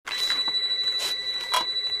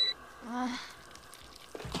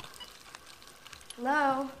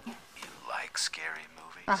Hello? You like scary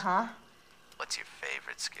movies? Uh-huh. What's your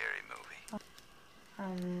favorite scary movie?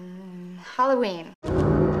 Halloween.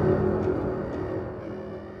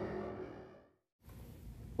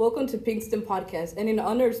 Welcome to Pinkston Podcast, and in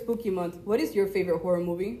honor of Spooky Month, what is your favorite horror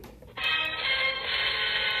movie?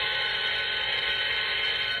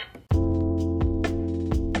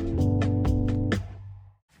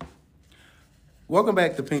 Welcome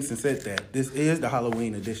back to Pinkston Said That. This is the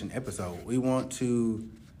Halloween edition episode. We want to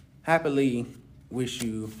happily wish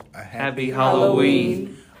you a happy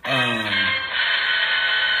Halloween.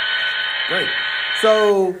 Great.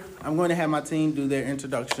 So I'm going to have my team do their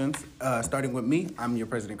introductions, starting with me. I'm your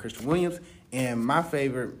president, Christian Williams, and my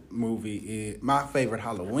favorite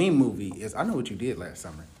Halloween movie is I Know What You Did Last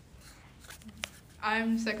Summer.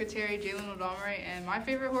 I'm Secretary Jalen O'Donnell, and my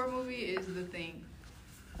favorite horror movie is The Thing.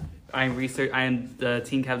 I am the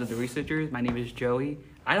team captain of the researchers. My name is Joey.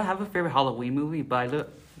 I don't have a favorite Halloween movie, but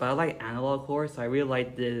I like analog horror, so I really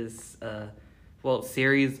like this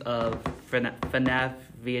series of FNAF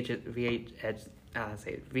VHS.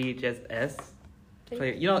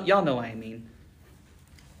 Y'all know what I mean.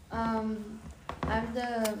 I'm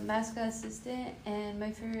the mascot assistant, and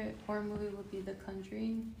my favorite horror movie would be The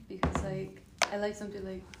Conjuring because I like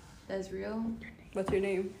something that's real. What's your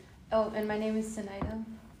name? Oh, and my name is Sinaida.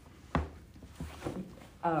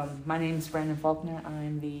 My name is Brandon Faulkner.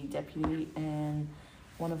 I'm the deputy, and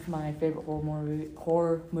one of my favorite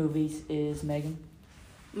horror movies is Megan.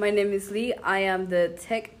 My name is Lee. I am the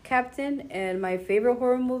tech captain, and my favorite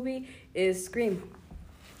horror movie is Scream.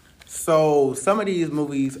 So some of these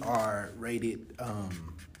movies are rated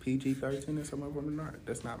PG-13 and some of them are not.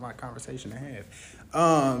 That's not my conversation to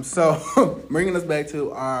have. So bringing us back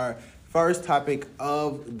to our first topic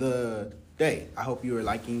of the day. I hope you are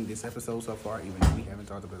liking this episode so far, even if we haven't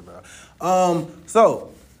talked about it.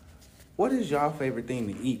 So what is y'all favorite thing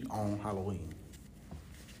to eat on Halloween?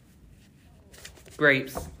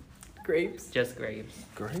 Grapes. Grapes? Just grapes.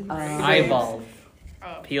 Grapes? Eyeballs.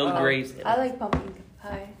 Peeled grapes. I like pumpkin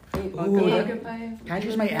pie. Pumpkin pie. Can I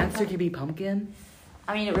choose my answer to be pumpkin?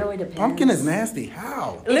 I mean, it really depends. Pumpkin is nasty.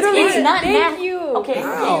 How? Literally, it's not thank nasty. you. Okay,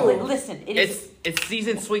 How? listen. It's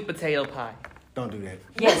seasoned sweet potato pie. Don't do that.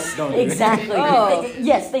 Yes, Don't do exactly. Oh.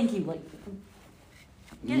 Yes, thank you.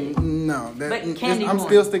 No, But candy I'm corn.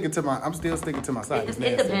 still sticking to my side. It's It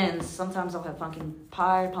nasty. depends. Sometimes I'll have pumpkin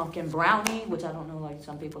pie, pumpkin brownie, which I don't know,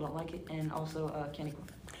 some people don't like it, and also candy corn.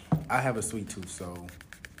 I have a sweet tooth, so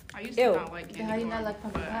I used to Ew. not like candy corn. How do you not like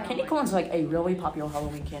pumpkin but pie? I Candy like corn's a really popular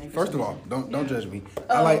Halloween candy. for first some of all, reason. don't judge me.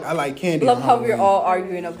 I like candy. Love on how we're Halloween. all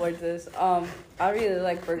arguing about this. I really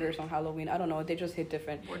like burgers on Halloween. I don't know, they just hit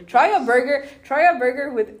different. Try a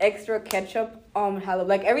burger with extra ketchup.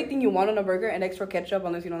 Like everything you want on a burger and extra ketchup,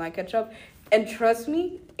 unless you don't like ketchup. And trust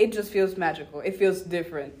me, it just feels magical. It feels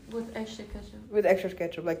different With extra ketchup. with extra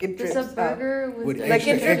ketchup. Like it drips. It's a burger With with Like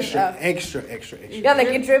extra, it drips out. extra. Yeah, like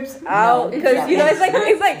it drips out because yeah. it's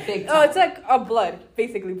like Big it's like a blood,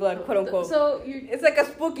 basically blood, quote unquote. So you It's like a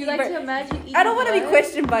spooky. like to imagine eating I don't want to be blood?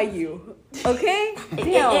 questioned by you, okay?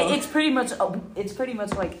 Damn. It's pretty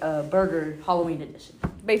much like a burger Halloween edition.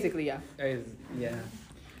 Basically, yeah. Yeah.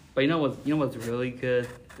 But you know what's really good?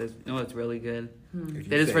 If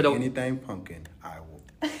That you is say for the- anything pumpkin, I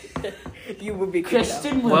will. You would be kicked out.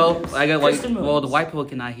 Kristen Well, Williams. I got Kristen the Williams. white people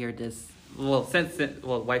cannot hear this. Well,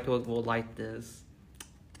 white people will like this.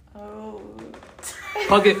 Oh.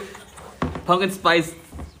 Pumpkin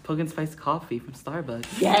spice coffee from Starbucks.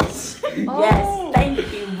 Yes. Oh. Yes. Thank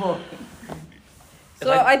you, boy.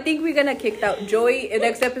 So I think we're gonna kick out Joey. In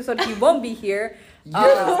next episode, he won't be here.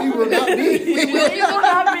 Yes, he will not be. We will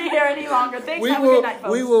not be here any longer. Thanks. Have a good night,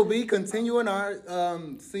 folks. We will be continuing our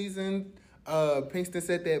season Pinkston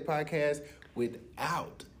Said That podcast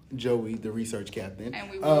without Joey, the research captain.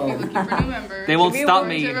 And we will be looking for new members. They won't We stop were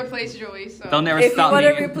me. to replace Joey. So Don't ever If you stop want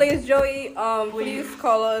me. to replace Joey, please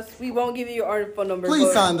call us. We won't give you our phone number. Please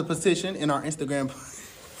but- sign the petition in our Instagram.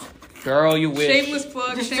 Girl, you wish. shameless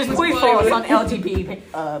plug. Just shameless please plug. follow us on LTP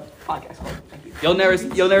podcast. Thank you. You'll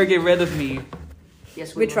never get rid of me.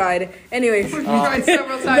 Yes, We will. tried. Anyways, We tried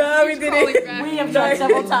several times. No, we Keeps didn't. calling back. We have tried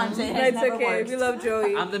several times. And it has that's never okay. worked. We love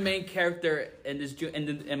Joey. I'm the main character in this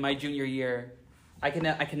in my junior year. I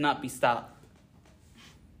cannot be stopped.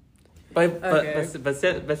 But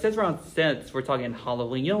since we're talking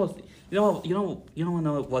Halloween, you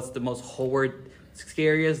know what's the most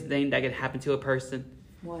scariest thing that could happen to a person?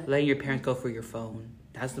 What? Letting your parents go for your phone.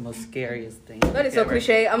 That's the most scariest thing. That is so ever.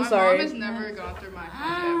 cliche. I'm My sorry. mom has never gone through my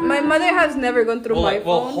phone. ever. My mother has never gone through my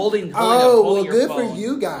phone. holding Oh, well, your good phone. for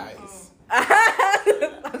you guys.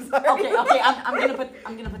 I'm sorry. Okay. I'm gonna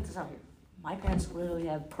put this out here. My parents literally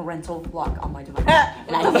have parental lock on my device.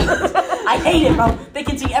 And I hate it. I hate it, bro. They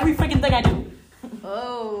can see every freaking thing I do.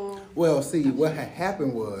 Oh. Well, see, what had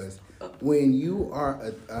happened was when you are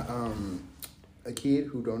a kid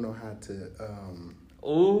who don't know how to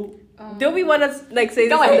Ooh. Do we want to like say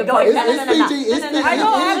this Go on ahead, the go ahead. podcast? No. It's PG. I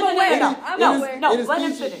know, I'm aware. I'm aware. No, It is let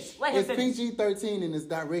him PG. finish. Let him It's finish. PG-13 and it's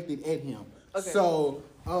directed at him. Okay. So,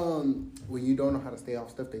 when you don't know how to stay off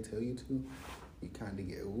stuff they tell you to, you kind of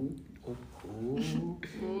get ooh.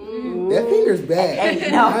 That finger's bad. Hey,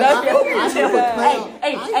 no, that finger's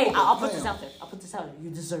Hey, I'll put this out there. You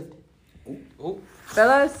deserved it.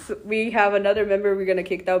 Fellas, we have another member we're gonna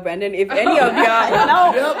kick out, Brandon. If any of y'all,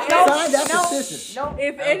 Sign that petition.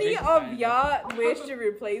 if any of y'all wish to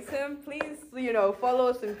replace him, please, follow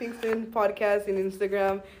us on Kingston Podcast and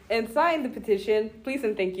Instagram and sign the petition. Please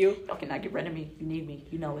and thank you. Y'all cannot get rid of me. You need me.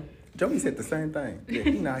 You know it. Joey said the same thing. Yeah,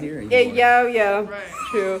 he's not here anymore. Yeah, Right.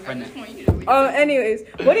 true. At this point, you need to leave. Anyways,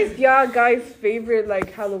 what is y'all guys' favorite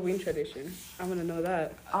like Halloween tradition? I want to know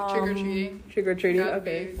that. Trick or treating. Trick or treating.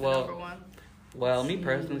 Okay. Number one. Well, me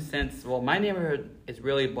personally, since my neighborhood is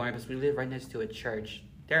really boring because we live right next to a church.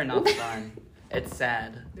 They're not fun. It's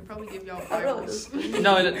sad. They probably give y'all Bibles.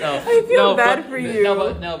 No. I feel bad for you.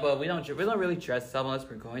 But we don't really dress up unless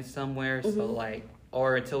we're going somewhere. So like,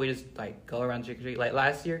 or until we just like go around trick or treat. Like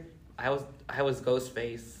last year, I was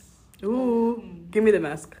Ghostface. Ooh, give me the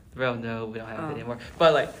mask. Bro, no, we don't have it anymore.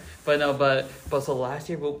 But so last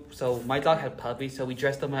year, so my dog had puppies, so we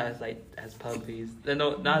dressed them as puppies.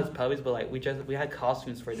 No, not as puppies, but like we had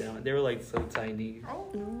costumes for them, and they were like so tiny.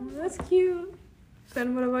 That's cute.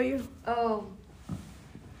 Sen, what about you? Oh.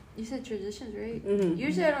 You said traditions, right? Mhm.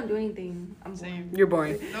 Usually I don't do anything. I'm Same. boring. You're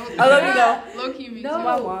boring. No, I love you though. Low key, me No, too.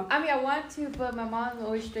 Mama. I mean I want to, but my mom's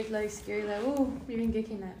always strict, like scary, like, ooh, you're gonna get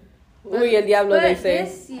kidnapped. Uy, el diablo, But they say.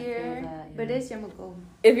 this year, but this year I'm gonna go.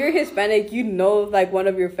 If you're Hispanic, you know, like, one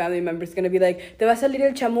of your family members is going to be like, te va a salir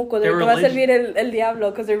el chamuco, te They're va a religious. salir el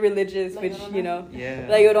diablo, because they're religious, La which, Llorona? Yeah.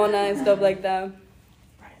 La Llorona and stuff like that.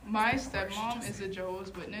 My stepmom is a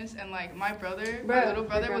Jehovah's Witness, and like my Bruh, little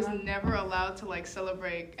brother your was grandma. never allowed to like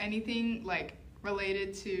celebrate anything like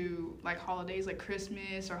related to like holidays like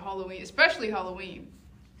Christmas or Halloween, especially Halloween.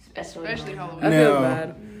 Especially I Halloween. feel No.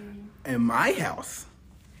 bad. In my house,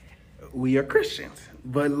 we are Christians,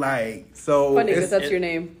 but like, so Funny, because it's, that's your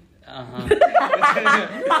name. Uh-huh. you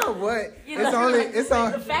know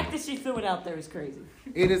what? The fact that she threw it out there is crazy.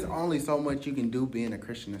 It is only so much you can do being a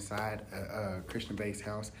Christian aside a Christian-based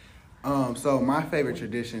house. So my favorite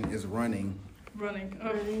tradition is running from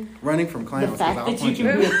The clowns. 'cause fact I'll that you punch can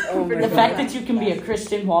them. be Oh my the God. fact that you can be a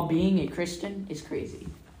Christian while being a Christian is crazy.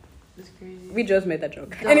 It's crazy. We just made that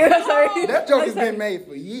joke. Anyway, I'm sorry. That joke has been made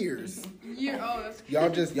for years. That's Y'all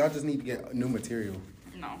just need to get new material.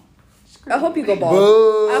 no. I hope you go bald.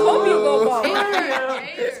 Boo. I hope you go bald.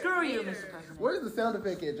 Screw you, Mr. President. Where's the sound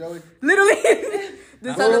effect at, Joey? Literally,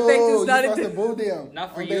 the sound effect is not you supposed to into. boo them.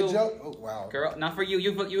 Not for on you. That joke? Oh, wow. Girl, not for you.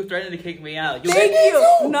 You threatened to kick me out. Thank you.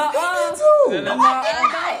 Me Nuh-uh. too.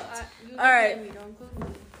 Alright.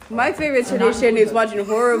 My favorite tradition is watching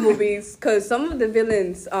horror movies because some of the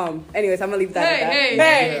villains. Anyways, I'm gonna leave that. at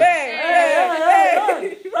that. Hey.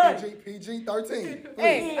 PG-13.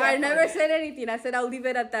 Hey, I never said anything. I said I'll leave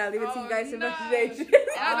it at that. Leave it to you guys' imagination.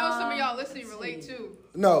 I know some of y'all listening relate too.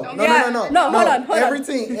 No, hold on.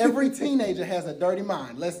 Every teenager has a dirty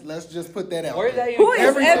mind. Let's just put that out. Where did there. that even Who is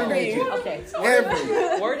Every every? teenager. Okay.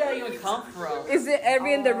 Every. Where did that even come from? Is it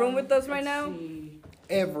every in the room with us right now?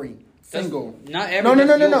 Every single. Not every.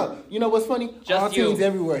 No. You know what's funny? Just all teens you.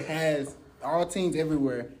 everywhere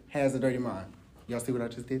has a dirty mind. Y'all see what I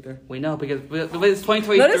just did there? We know because it's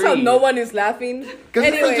 2023. Notice how no one is laughing. Because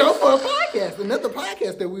it's a Anyways. joke for a podcast, another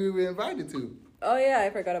podcast that we were invited to. Oh yeah, I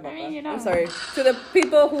forgot about I mean, that. you know. I'm sorry. To the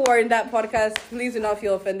people who are in that podcast, please do not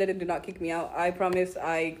feel offended and do not kick me out. I promise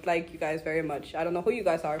I like you guys very much. I don't know who you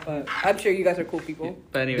guys are, but I'm sure you guys are cool people.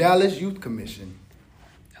 But anyway, Dallas Youth Commission.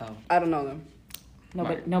 I don't know them.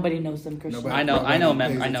 Nobody knows them, Christian. I know, pays I know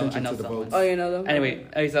attention to the someone. votes. Oh, you know them? Anyway,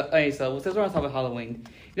 so since we're on top of Halloween,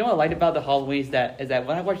 you know what I liked about the Halloween is that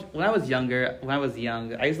when I was young,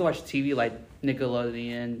 I used to watch TV like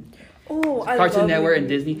Nickelodeon, Oh, I Cartoon love Network, it. and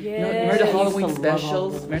Disney. Yes. You know, remember the I used Halloween to love all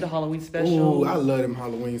specials? those. Remember the Halloween Ooh, specials? I love them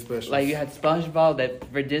Halloween specials. Like you had SpongeBob.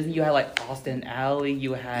 That for Disney, you had like Austin Alley.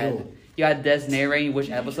 You had Des narrating which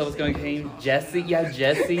episode was going to come. Jesse, you had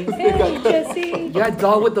Jesse. Hey, Jesse. You had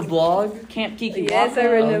Dog with the Blog. Camp Kiki. Yes, I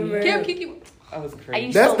Walker. remember. Kim Kiki. That was I crazy.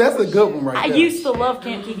 used That's a good one right I there. used to love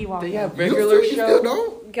Camp Kiki Walker. They have You regular still show.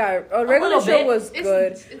 don't? God, a regular little show bit. was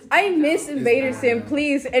good. It's I miss Invader Sim.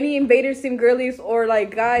 Please, any Invader Sim girlies or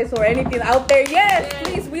like guys or anything out there, yes,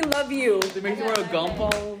 please, we love you. They make you wear a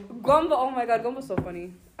gumball. Gumbo, oh my God, Gumbo's so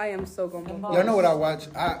funny. I am so Gumbo. Y'all know what I watch?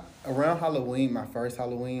 Around Halloween, my first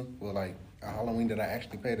Halloween, well, like a Halloween that I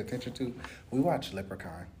actually paid attention to, we watched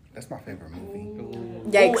Leprechaun. That's my favorite movie.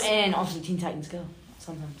 Yikes. Oh, and also Teen Titans Go.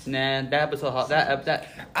 Sometimes. Nah, that episode. That.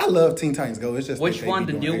 I love Teen Titans Go. It's just Which that they one,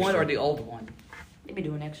 be the doing new one extra. or the old one? They be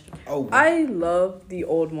doing extra. Oh, I love the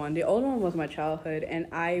old one. The old one was my childhood, and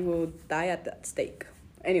I will die at that stake.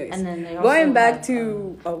 Anyways, And then they also going back have,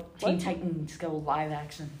 to Teen what? Titans Go live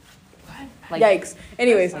action. Like, Yikes.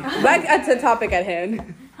 Anyways, back at the topic at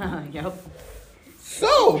hand. Yep.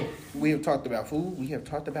 so we have talked about food. We have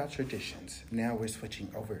talked about traditions. Now we're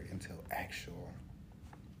switching over into actual.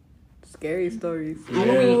 Scary stories.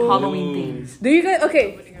 Halloween things. Do you guys?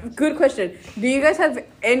 Okay, good question. Do you guys have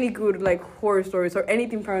any good like horror stories or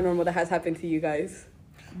anything paranormal that has happened to you guys?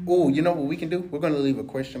 Oh, you know what we can do? We're gonna leave a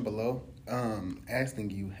question below, asking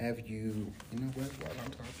you, have you? You know what? While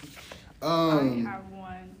I'm talking, I have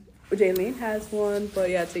one. Jaylene has one, but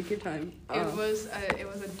yeah, take your time. It was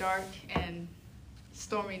a dark and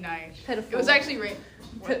stormy night. Pedophile. It was actually rain.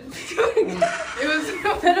 It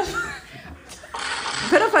was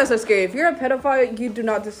Pedophiles are scary. If you're a pedophile, you do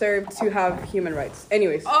not deserve to have human rights.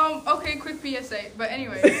 Anyways. Okay, quick PSA. But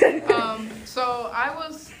anyway, so I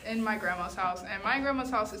was in my grandma's house, and my grandma's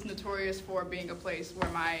house is notorious for being a place where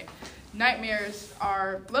my nightmares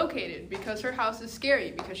are located because her house is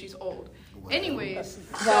scary because she's old. Anyways,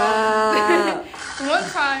 Wow. one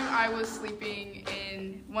time I was sleeping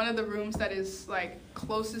in one of the rooms that is like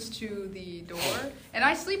closest to the door, and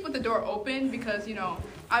I sleep with the door open because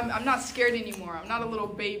I'm not scared anymore. I'm not a little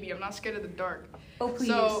baby. I'm not scared of the dark. Oh, please.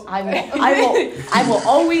 So I will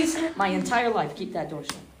always, my entire life, keep that door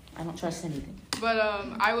shut. I don't trust anything. But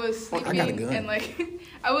I was I got a sleeping gun. and like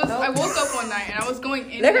I woke up one night and I was going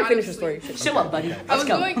in Let and her out finish of the sleep. story. Show up, buddy. I Let's was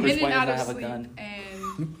go. going Bruce in and Wayne out does of not have a sleep, gun. and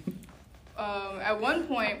at one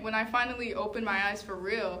point when I finally opened my eyes for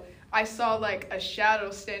real, I saw like a shadow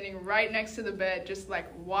standing right next to the bed, just like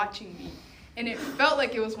watching me, and it felt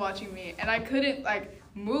like it was watching me, and I couldn't like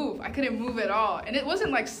move. I couldn't move at all, and it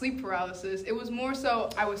wasn't like sleep paralysis. It was more so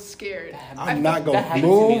I was scared. I'm not that gonna happened to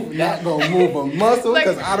me. move, not gonna move a muscle Like-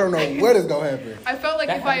 because I don't know what is gonna happen. I felt like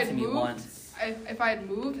That if I happened had to me moved, once. if I had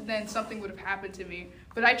moved, then something would have happened to me.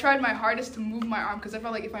 But I tried my hardest to move my arm because I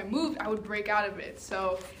felt like if I moved, I would break out of it.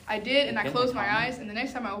 So I did, and I closed my eyes, and the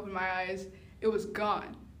next time I opened my eyes, it was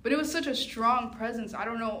gone. But it was such a strong presence. I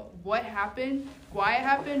don't know what happened, why it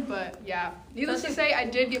happened, but yeah. Needless to say, I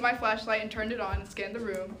did get my flashlight and turned it on and scanned the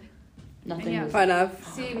room. Nothing. Yeah. was- Fine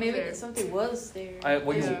enough. See, maybe something was there.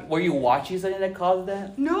 Were you watching something that caused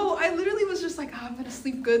that? No, I literally was just like, I'm gonna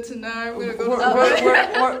sleep good tonight. I'm gonna go Were, to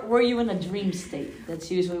bed. were you in a dream state? That's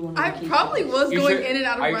usually one of the I key probably things. was You going sure- in and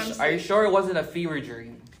out of Are you, REM are you sleep. sure it wasn't a fever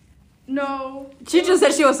dream? No. She just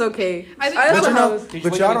said she was okay. I think- I But don't you know. know, Did you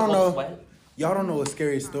but wake y'all up in don't cold know. sweat? Y'all don't know a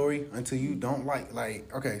scary story until you don't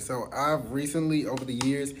like, okay, so I've recently, over the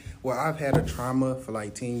years, I've had a trauma for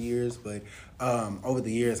like 10 years, but over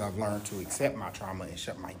the years, I've learned to accept my trauma and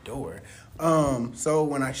shut my door. So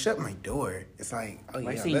when I shut my door, it's like, oh Why yeah,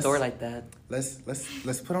 are you saying door like that?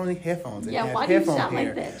 let's put on the headphones. And Yeah, have why do you headphone sound like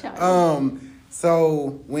hair. that, child?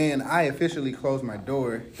 So when I officially close my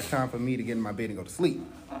door, it's time for me to get in my bed and go to sleep.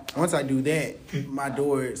 Once I do that, my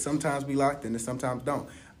door sometimes be locked and it sometimes don't.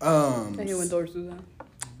 I hear when doors do that.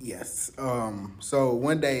 Yes. So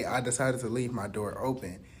one day I decided to leave my door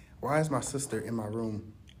open. Why is my sister in my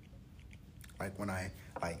room? Like when I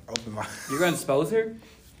open my You're gonna expose her?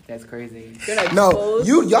 That's crazy. You're not No,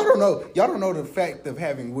 exposed. y'all don't know the fact of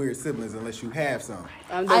having weird siblings unless you have some.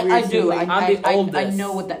 I'm the I weird do. sibling. I'm the I oldest.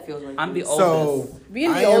 know what that feels like. I'm the So oldest.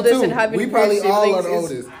 Being the I am oldest too. and having we weird probably all are the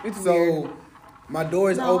siblings oldest. it's So weird. my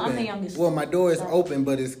door is No, open. I'm the youngest. Well, my door is Sorry. open,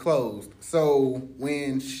 but it's closed. So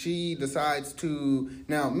when she decides to,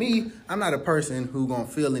 now me, I'm not a person who gonna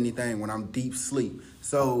feel anything when I'm deep sleep.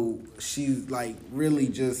 So she's like really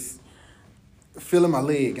just feeling my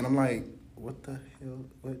leg, and I'm like, what the hell?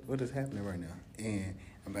 What is happening right now? And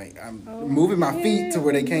I'm like, I'm moving my feet to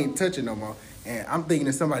where they can't touch it no more. And I'm thinking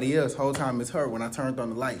it's somebody else. Whole time it's her. When I turned on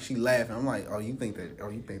the light, she laughing. I'm like, you think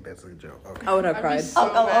that's a joke? Okay. I would have I'd be cried.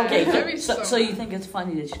 so mad. Okay. I'd be So you think it's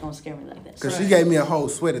funny that she's gonna scare me like that? Because she gave me a whole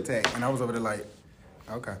sweat attack, and I was over there like,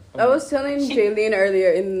 okay. I was telling Jaylene earlier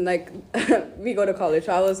in like we go to college.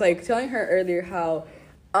 I was like telling her earlier how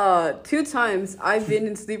 2 times I've been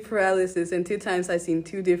in sleep paralysis, and 2 times I've seen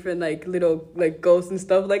 2 different like little like ghosts and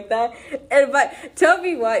stuff like that. And but tell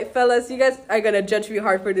me why, fellas, you guys are gonna judge me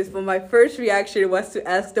hard for this, but my first reaction was to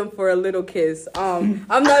ask them for a little kiss. I'm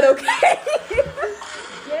not okay.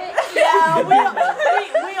 Yeah,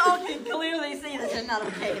 we all can clearly see that you're not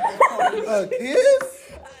okay at this point. A kiss?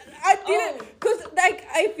 I didn't, cause like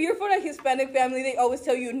I fear for the Hispanic family. They always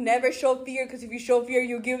tell you never show fear, cause if you show fear,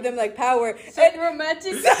 you give them like power. So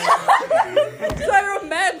romantic. So I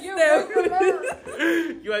romance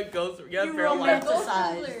them. You had ghosts. You had You paralyzed.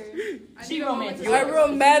 romanticize. She romanticized. I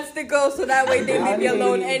romance the ghost so that way they leave me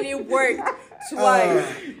alone, and it worked twice.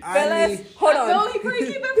 Fellas, hold on. No, he couldn't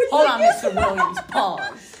keep Hold on, Mr. Williams.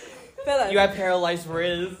 Pause. Fellas. You had paralyzed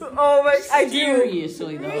Riz. Oh my! I do.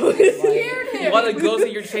 Seriously though. scared him. You want to go to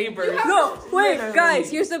your chambers. No, wait, guys.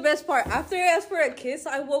 Here's the best part. After I asked for a kiss,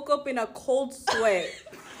 I woke up in a cold sweat.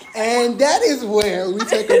 And that is where we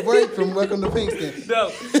take a break from Welcome to Pinkston.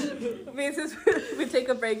 No. We take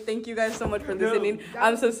a break. Thank you guys so much for listening.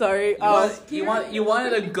 I'm so sorry. You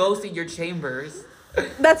wanted a ghost in your chambers.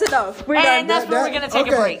 That's enough. We're done. And that's where we're gonna take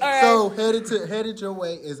a break. All So headed your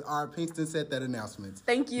way is our Pinkston Set That announcements.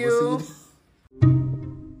 Thank you. We'll see you.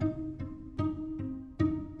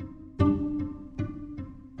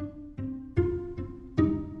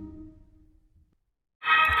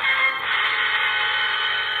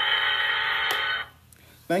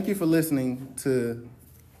 Thank you for listening to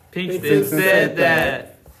Pinkston said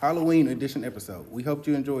that. Halloween edition episode. We hope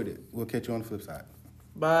you enjoyed it. We'll catch you on the flip side.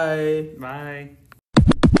 Bye. Bye.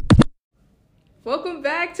 Welcome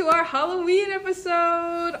back to our Halloween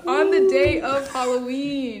episode on the day of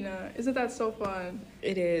Halloween. Isn't that so fun?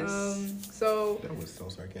 It is. So That was so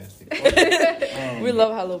sarcastic. We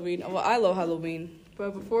love Halloween. Well, I love Halloween.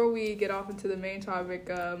 But before we get off into the main topic,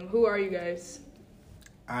 who are you guys?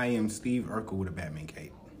 I am Steve Urkel with a Batman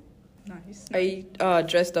cape. Nice. I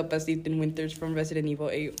dressed up as Ethan Winters from Resident Evil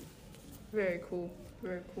 8. Very cool.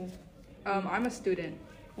 Very cool. I'm a student.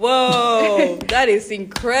 Whoa, that is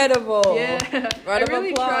incredible. Yeah. Round I of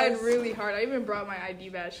really applause. tried really hard. I even brought my ID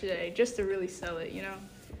badge today just to really sell it, you know?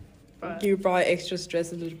 But You brought extra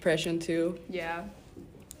stress and depression too. yeah.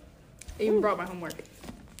 I even brought my homework.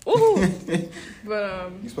 Ooh.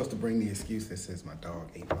 But You're supposed to bring the excuse that says my dog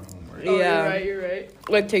ate my homework. oh, Yeah. you're right.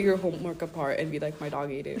 Like take your homework apart and be like, my dog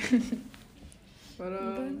ate it. But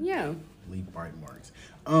Yeah. Leave bite marks.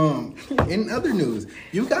 In other news,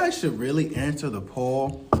 you guys should really answer the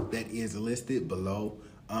poll that is listed below.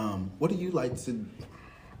 What do you like to?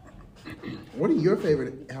 What are your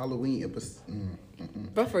favorite Halloween episodes?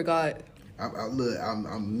 I forgot.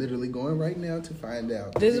 I'm literally going right now to find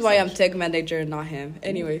out. This is why I'm tech manager and not him.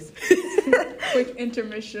 Anyways. quick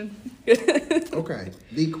intermission. Okay.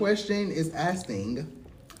 The question is asking,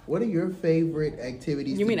 what are your favorite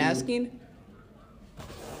activities? You to mean do? asking?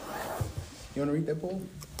 You want to read that poll?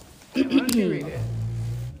 Why don't you read it?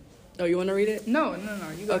 Oh, you want to read it? No.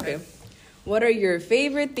 You go Okay. ahead. What are your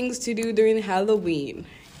favorite things to do during Halloween?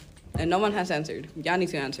 And no one has answered. Y'all need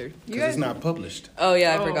to answer. You Because guys, it's not published. Oh,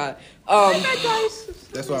 yeah, I Oh. forgot.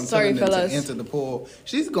 That's why I'm Sorry, telling them fellas. to answer the poll.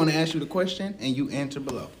 She's going to ask you the question, and you answer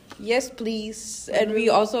below. Yes, please. And we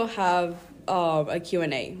also have a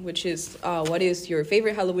Q&A, which is what is your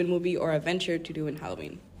favorite Halloween movie or adventure to do in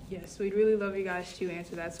Halloween? yes, we'd really love you guys to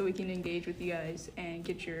answer that so we can engage with you guys and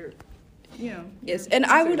get your, Yes, your and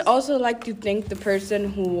I would answers. also like to thank the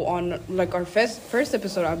person who on like our first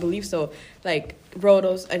episode, I believe so, like wrote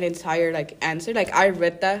us an entire like answer. Like I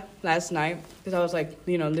read that last night because I was like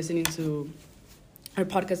listening to our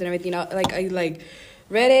podcast and everything. I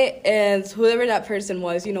read it, and whoever that person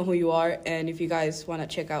was, you know who you are. And if you guys want to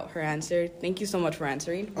check out her answer, thank you so much for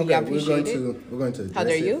answering. We Okay, appreciate it. we're going to How address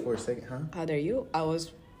dare it you? for a second, huh? How dare you? I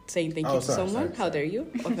was saying thank you to Sorry, someone. How dare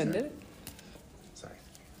you? Offended? Sorry.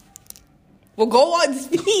 Well, go on,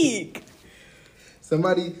 speak.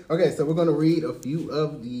 Okay, so we're going to read a few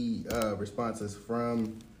of the responses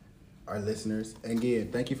from our listeners. And again,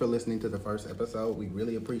 thank you for listening to the first episode. We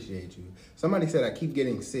really appreciate you. Somebody said, I keep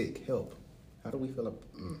getting sick. Help. How do we feel up?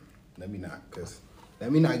 Let me not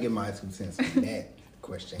give my 2 cents on that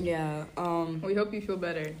question. Yeah. We hope you feel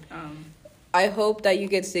better. I hope that you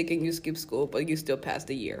get sick and you skip school, but you still pass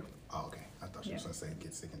the year. Oh, okay. I thought you were going to say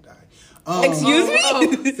get sick and die. Excuse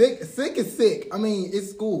me? Sick is sick. I mean, it's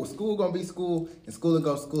school. School going to be school, and school will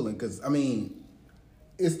go schooling. Because, I mean,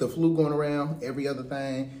 it's the flu going around, every other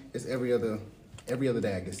thing. It's every other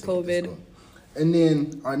day I get sick. COVID. And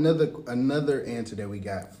then another answer that we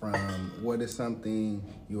got from what is something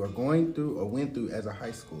you are going through or went through as a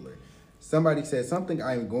high schooler. Somebody said something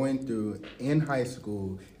I'm going through in high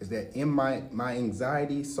school is that in my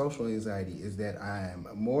anxiety, social anxiety, is that I'm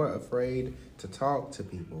more afraid to talk to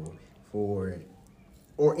people or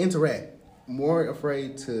interact. More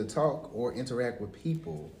afraid to talk or interact with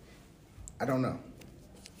people. I don't know.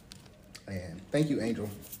 And thank you, Angel.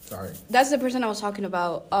 Sorry. That's the person I was talking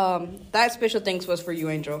about. That special thanks was for you,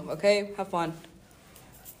 Angel. Okay, have fun.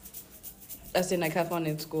 As in, like, have fun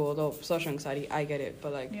in school. Though social anxiety, I get it,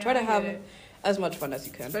 but like, Yeah, try to I have get it. as much fun as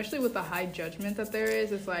you can. Especially with the high judgment that there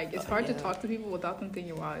is, it's like it's hard yeah. to talk to people without them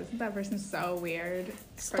thinking, "Wow, isn't that person so weird?"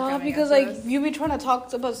 for Stop, coming because at like us? you be trying to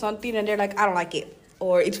talk about something and they're like, I don't like it,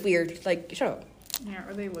 or it's weird. Like, shut up. Yeah,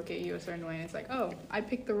 or they look at you a certain way and it's like, "Oh, I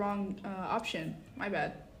picked the wrong option. My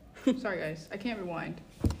bad. Sorry, guys, I can't rewind."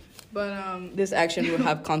 But This action will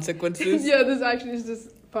have consequences. yeah, this actually just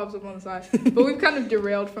pops up on the side. But we've kind of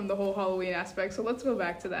derailed from the whole Halloween aspect, so let's go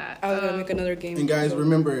back to that. I was gonna make another game. And guys,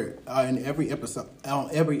 remember, in every episode,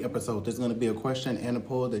 there's going to be a question and a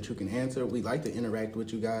poll that you can answer. We like to interact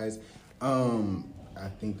with you guys. I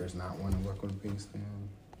think there's not one. I'm working with Pinkston.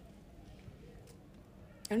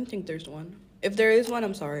 I don't think there's one. If there is one,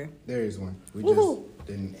 I'm sorry. There is one. We Woohoo. just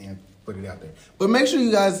didn't put it out there. But make sure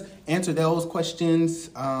you guys answer those questions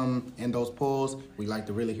and those polls. We like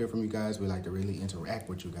to really hear from you guys. We like to really interact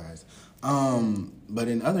with you guys. But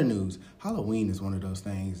in other news, Halloween is one of those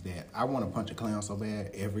things that I want to punch a clown so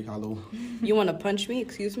bad every Halloween. You want to punch me?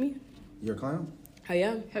 Excuse me? You're a clown? I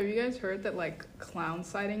am. Have you guys heard that like clown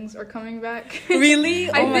sightings are coming back? Really?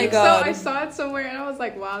 I Oh my think god. so. I saw it somewhere and I was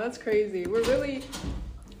like, wow, that's crazy. We're really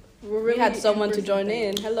We had someone to in-person join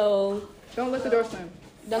thing. in. Hello. Don't let the door slam.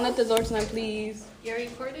 Don't let the door slam, please. You're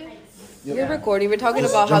recording? We're recording. We're talking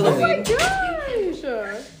Just about jump in. Halloween.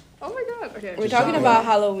 Gosh. Oh my god. Okay. We're Just talking jump about in.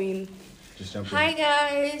 Halloween. Just jump in. Hi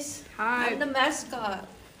guys. Hi. I'm the mascot.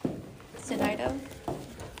 Zenaida.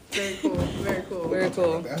 Very cool. Very cool. Very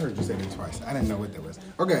cool. I heard you say that twice. I didn't know what that was.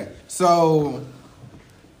 Okay, so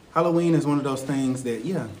Halloween is one of those things that,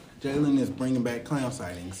 yeah, Jalen is bringing back clown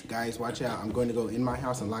sightings. Guys, watch out. I'm going to go in my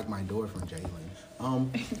house and lock my door from Jalen.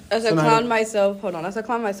 As a So now- clown myself, hold on. As a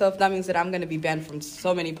clown myself, that means that I'm going to be banned from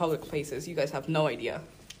so many public places. You guys have no idea.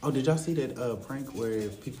 Oh, did y'all see that prank where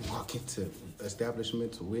people walk into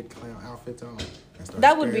establishments with clown outfits on? and start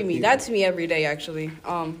That would be scaring me. people? That's me every day, actually. This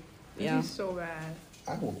Yeah. is so bad.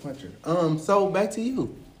 I will punch her. So back to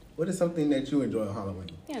you. What is something that you enjoy on Halloween?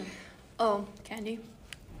 Yeah. Oh, candy.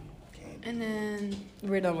 Candy. And then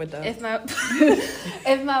We're done with that. if my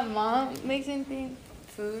if my mom makes anything,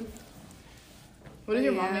 food. What did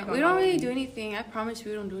your mom Yeah, make on we don't really Halloween? do anything. I promise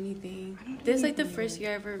we don't do anything. This is like the first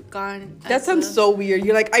year I've ever gone. That sounds so weird.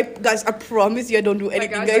 You're like, I promise you I don't do Like,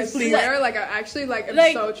 anything, I guys, please. swear, like, I actually, like, am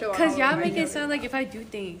like, so chill on cause y'all Halloween. make it sound like if I do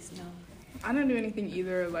things. No, I don't do anything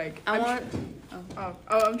either. Like, I I'm want.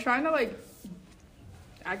 I'm trying to, like,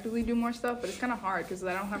 actively do more stuff, but it's kind of hard because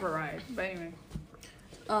I don't have a ride. But anyway.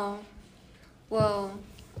 Oh, well,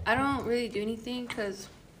 I don't really do anything because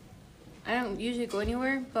I don't usually go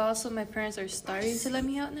anywhere. But also, my parents are starting to let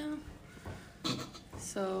me out now.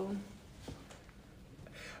 So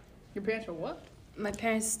Your parents are what? my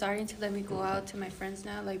parents starting to let me go out to my friends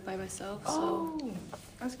now, like by myself. So Oh,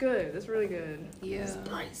 that's good. That's really good. yeah.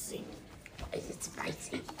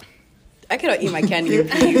 I cannot eat my candy in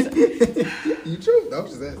peace. You choked. I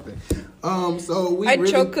was just asking. So we I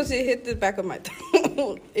really, choked because it hit the back of my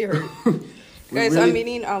throat. It hurt. we Guys, really- I'm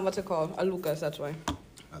eating, what's it called? A Lucas, that's why.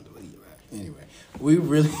 Anyway, we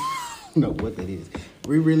really know what that is.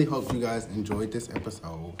 We really hope you guys enjoyed this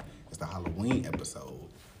episode. It's the Halloween episode.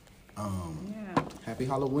 Yeah. Happy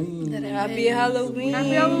Halloween. Happy Halloween. Happy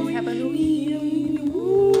Halloween. Happy Halloween.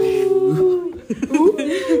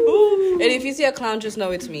 And if you see a clown, just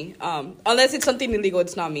know it's me. Unless it's something illegal,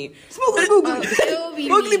 it's not me. Spookly It boogly. will be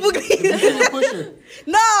Boogly me. boogly. Pusher.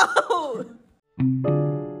 No!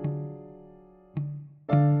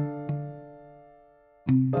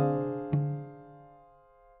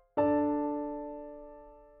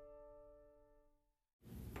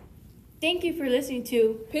 Thank you for listening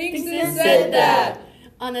to Pinkston Said That.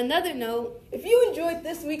 On another note, If you enjoyed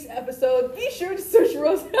this week's episode, be sure to search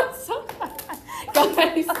Rose on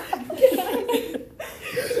SoundCloud.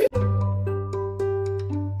 Guys.